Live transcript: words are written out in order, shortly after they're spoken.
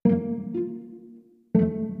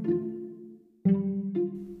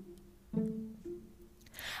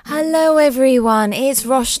Hello everyone, it's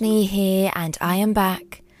Roshni here and I am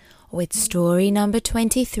back with story number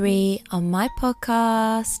 23 on my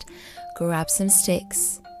podcast, Grab Some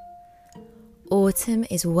Sticks. Autumn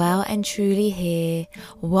is well and truly here.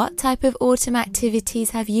 What type of autumn activities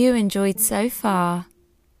have you enjoyed so far?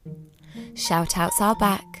 Shout outs are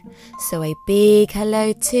back, so a big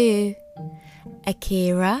hello to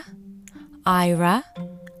Akira, Ira,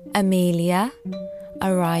 Amelia,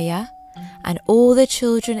 Araya, and all the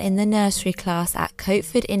children in the nursery class at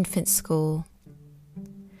Coatford Infant School.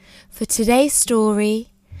 For today's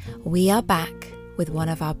story, we are back with one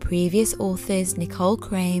of our previous authors, Nicole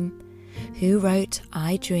Crame, who wrote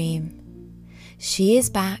I Dream. She is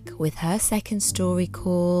back with her second story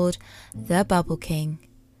called The Bubble King,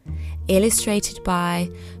 illustrated by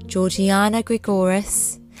Georgiana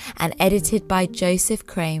Grigoris and edited by Joseph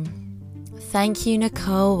Crame. Thank you,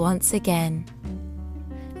 Nicole, once again.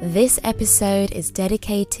 This episode is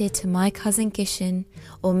dedicated to my cousin Kishan,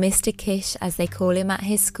 or Mr. Kish as they call him at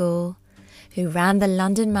his school, who ran the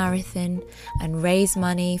London Marathon and raised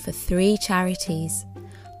money for 3 charities: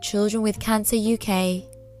 Children with Cancer UK,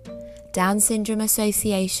 Down Syndrome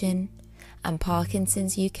Association, and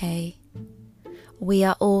Parkinson's UK. We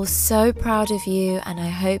are all so proud of you and I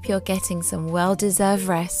hope you're getting some well-deserved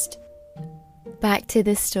rest. Back to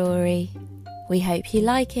the story. We hope you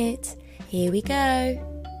like it. Here we go.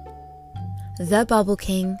 The Bubble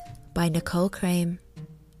King by Nicole Crame.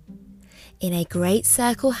 In a great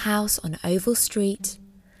circle house on Oval Street,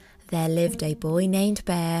 there lived a boy named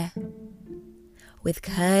Bear. With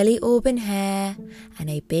curly auburn hair and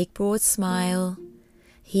a big broad smile,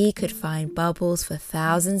 he could find bubbles for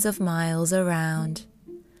thousands of miles around.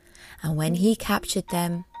 And when he captured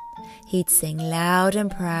them, he'd sing loud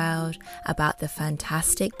and proud about the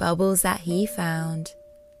fantastic bubbles that he found.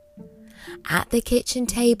 At the kitchen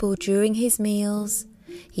table during his meals,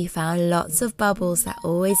 he found lots of bubbles that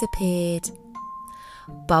always appeared.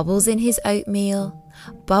 Bubbles in his oatmeal,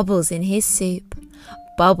 bubbles in his soup,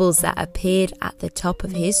 bubbles that appeared at the top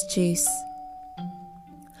of his juice.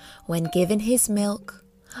 When given his milk,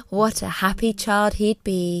 what a happy child he'd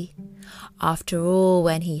be. After all,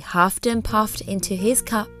 when he huffed and puffed into his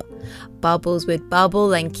cup, bubbles would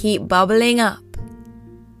bubble and keep bubbling up.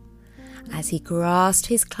 As he grasped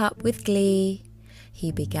his cup with glee,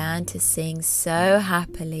 he began to sing so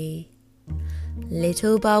happily.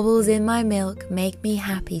 Little bubbles in my milk make me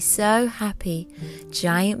happy, so happy.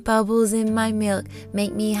 Giant bubbles in my milk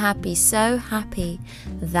make me happy, so happy.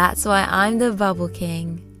 That's why I'm the Bubble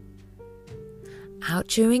King. Out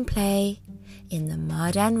during play, in the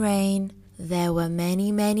mud and rain, there were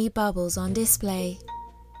many, many bubbles on display.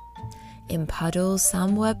 In puddles,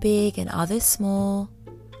 some were big and others small.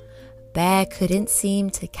 Bear couldn't seem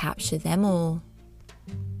to capture them all.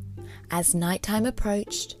 As nighttime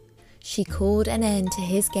approached, she called an end to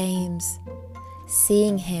his games.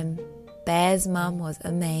 Seeing him, Bear's mum was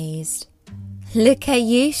amazed. "Look at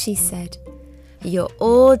you," she said. "You're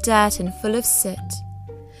all dirt and full of soot.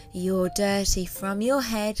 You're dirty from your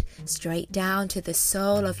head straight down to the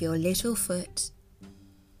sole of your little foot.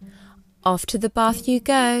 Off to the bath you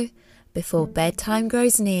go before bedtime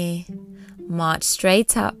grows near. March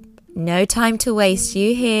straight up. No time to waste,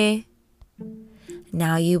 you hear?"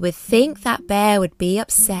 Now you would think that Bear would be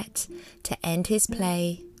upset to end his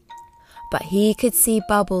play, but he could see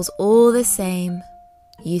bubbles all the same.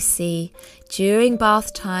 You see, during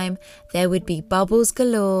bath time there would be bubbles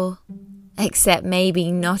galore, except maybe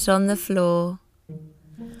not on the floor.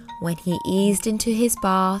 When he eased into his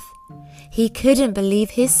bath, he couldn't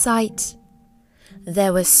believe his sight.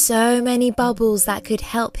 There were so many bubbles that could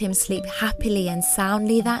help him sleep happily and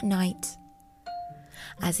soundly that night.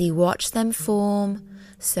 As he watched them form,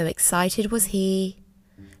 so excited was he.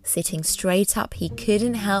 Sitting straight up, he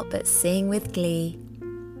couldn't help but sing with glee.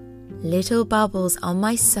 Little bubbles on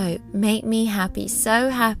my soap make me happy,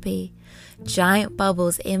 so happy. Giant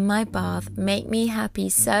bubbles in my bath make me happy,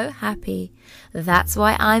 so happy. That's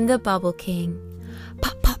why I'm the Bubble King.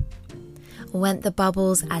 Pop, pop went the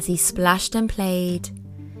bubbles as he splashed and played.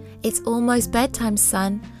 "It's almost bedtime,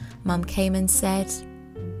 son," Mum came and said.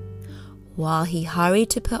 While he hurried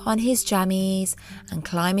to put on his jammies and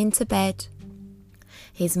climb into bed,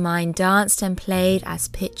 his mind danced and played as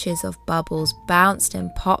pictures of bubbles bounced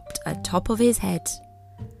and popped atop of his head.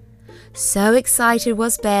 So excited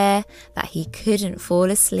was Bear that he couldn't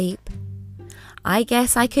fall asleep. "I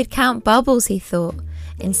guess I could count bubbles," he thought,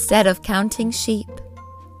 instead of counting sheep.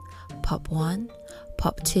 Pop 1,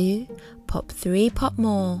 pop 2, pop 3, pop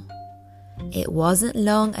more. It wasn't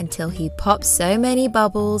long until he popped so many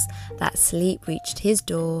bubbles that sleep reached his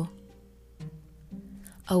door.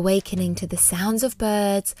 awakening to the sounds of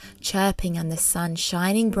birds chirping and the sun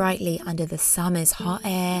shining brightly under the summer's hot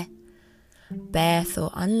air. Bear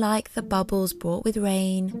thought unlike the bubbles brought with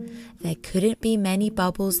rain, there couldn't be many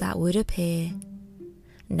bubbles that would appear.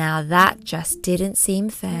 Now that just didn't seem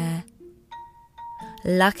fair.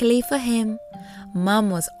 Luckily for him, Mum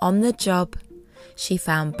was on the job. She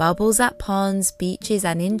found bubbles at ponds, beaches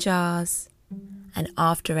and in jars. And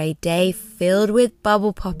after a day filled with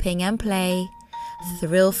bubble popping and play,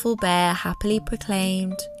 Thrillful Bear happily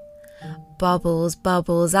proclaimed, "Bubbles,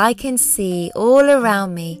 bubbles I can see all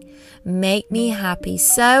around me, make me happy,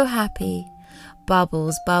 so happy.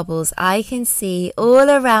 Bubbles, bubbles I can see all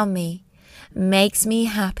around me, makes me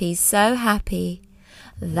happy, so happy.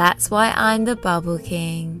 That's why I'm the Bubble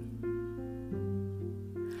King."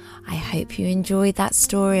 I hope you enjoyed that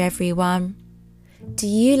story, everyone. Do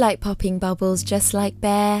you like popping bubbles just like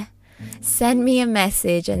Bear? Send me a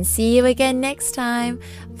message and see you again next time.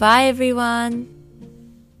 Bye, everyone.